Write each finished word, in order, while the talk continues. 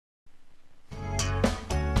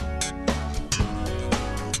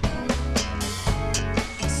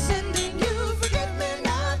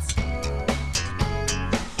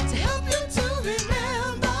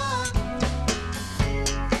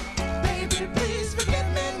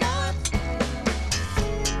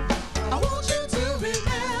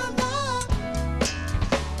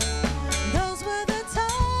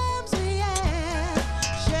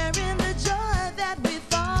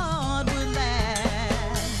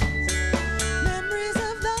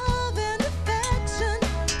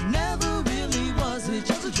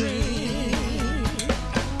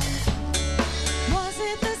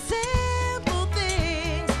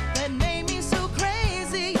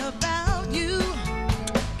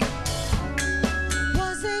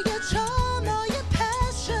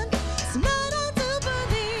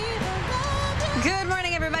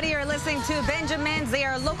Benjaminz. They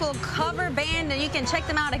are a local cover band, and you can check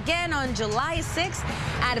them out again on July 6th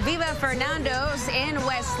at Viva Fernando's in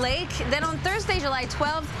Westlake. Then on Thursday, July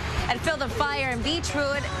 12th at Fill the Fire in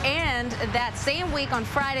Beechwood. And that same week on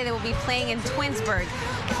Friday, they will be playing in Twinsburg.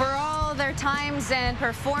 For all their times and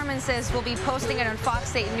performances, we'll be posting it on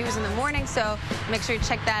Fox 8 News in the morning, so make sure you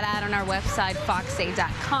check that out on our website,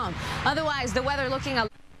 fox8.com. Otherwise, the weather looking a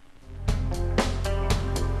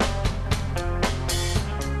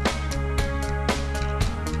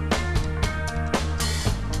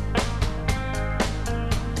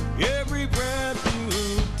every breath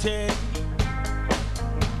you take,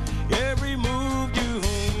 every move you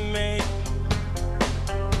make,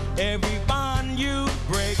 every bond you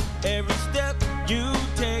break, every step you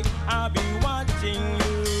take, I'll be watching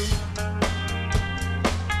you.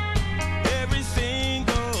 Every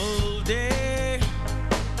single day,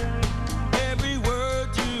 every word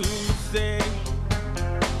you say,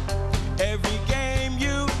 every game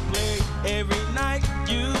you play, every night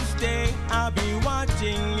you stay, I'll be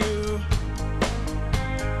watching you.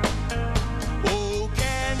 Oh,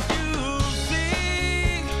 can't you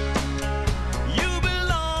see you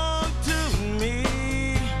belong to me?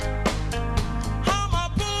 How my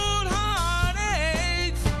full heart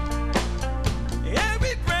aches,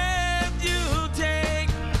 every breath you take,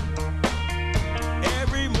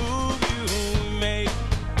 every move you make.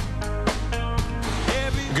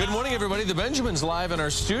 Good morning, everybody. The Benjaminz live in our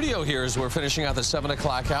studio here as we're finishing out the 7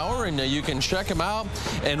 o'clock hour, and you can check them out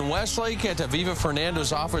in Westlake at Viva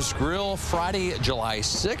Fernando's Office Grill Friday, July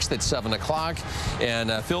 6th at 7 o'clock,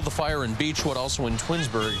 and Fill the Fire in Beechwood, also in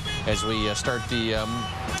Twinsburg, as we start the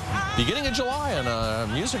beginning of July on a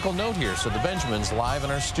musical note here. So the Benjaminz live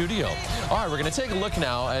in our studio. All right, we're going to take a look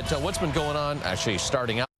now at what's been going on, actually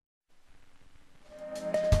starting out.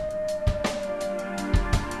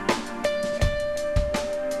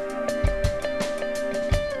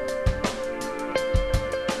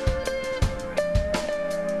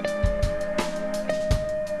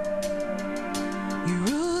 You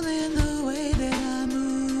rule in the way that I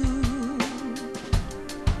move,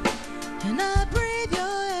 and I breathe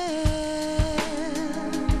your air.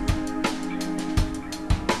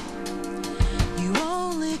 You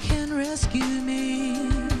only can rescue me.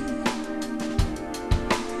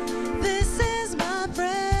 This is my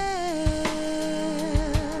prayer.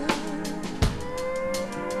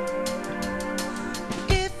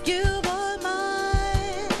 If you are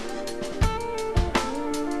mine,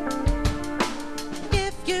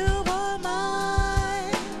 if you were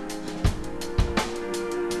mine,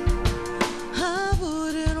 I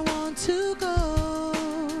wouldn't want to go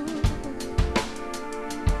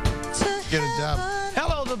to Good job. heaven.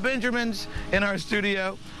 Hello, the Benjamins in our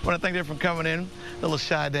studio. Want to thank them for coming in. A little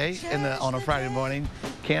shy day on a Friday morning.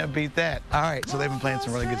 Can't beat that. All right, so they've been playing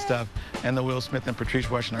some really good stuff. And the Will Smith and Patrice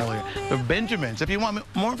Washington earlier. The Benjamins. If you want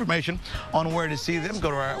more information on where to see them,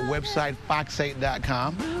 go to our website,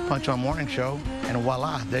 fox8.com. Punch on Morning Show, and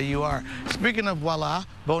voila, there you are. Speaking of voila,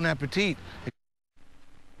 bon appetit.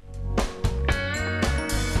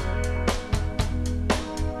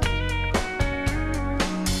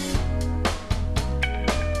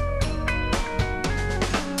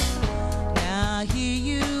 Now here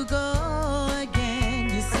you go again.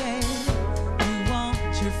 You say you want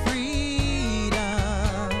your freedom.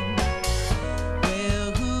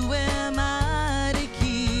 Well, who am I to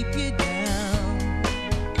keep you down?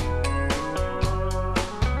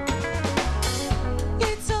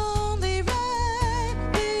 It's only right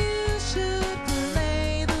that you should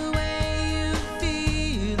play the way you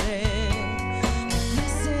feel it.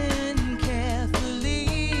 Listen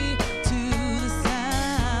carefully to the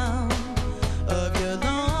sound of your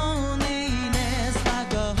loneliness,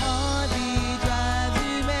 like a heartbeat drives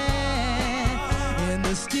you mad, in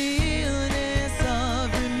the stillness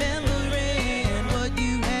of remembering what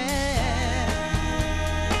you had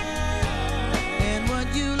and what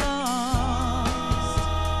you lost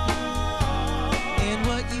and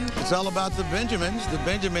what you. It's all about the Benjamins. The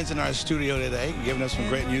Benjamins in our studio today, giving us some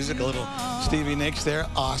great music. A little Stevie Nicks there.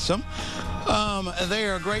 Awesome. They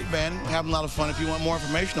are a great band, having a lot of fun. If you want more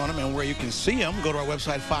information on them and where you can see them, go to our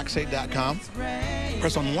website, fox8.com.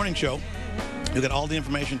 Press on the Morning Show. You'll get all the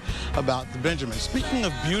information about the Benjamins. Speaking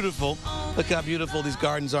of beautiful, look how beautiful these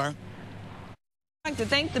gardens are. I'd like to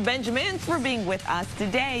thank the Benjamins for being with us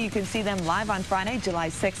today. You can see them live on Friday, July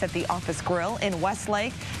 6th at the Office Grill in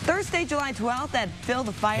Westlake. Thursday, July 12th at Fill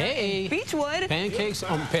the Fire in Beechwood. Pancakes,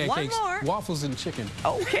 One more. waffles and chicken.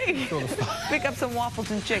 Okay. Pick up some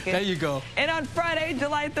waffles and chicken. There you go. And on Friday,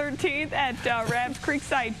 July 13th at Rab's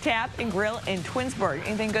Creekside Tap and Grill in Twinsburg.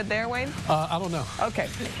 Anything good there, Wade? I don't know. Okay.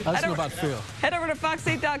 I just know about Phil. Head over to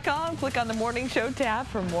fox8.com, click on the Morning Show tab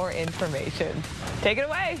for more information. Take it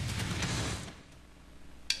away.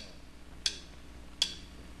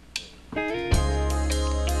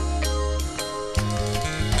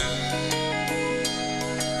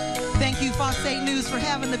 Thank you, Fox 8 News, for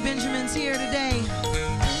having the Benjamins here today.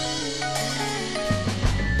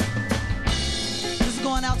 This is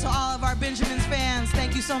going out to all of our Benjamins fans.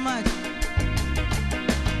 Thank you so much.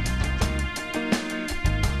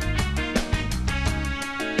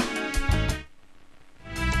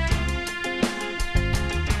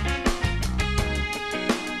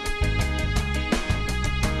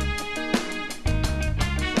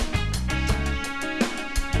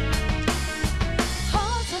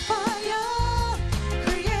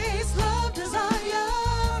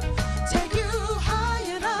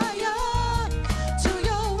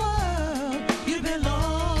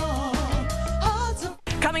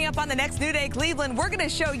 Coming up on the next New Day Cleveland, we're going to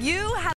show you how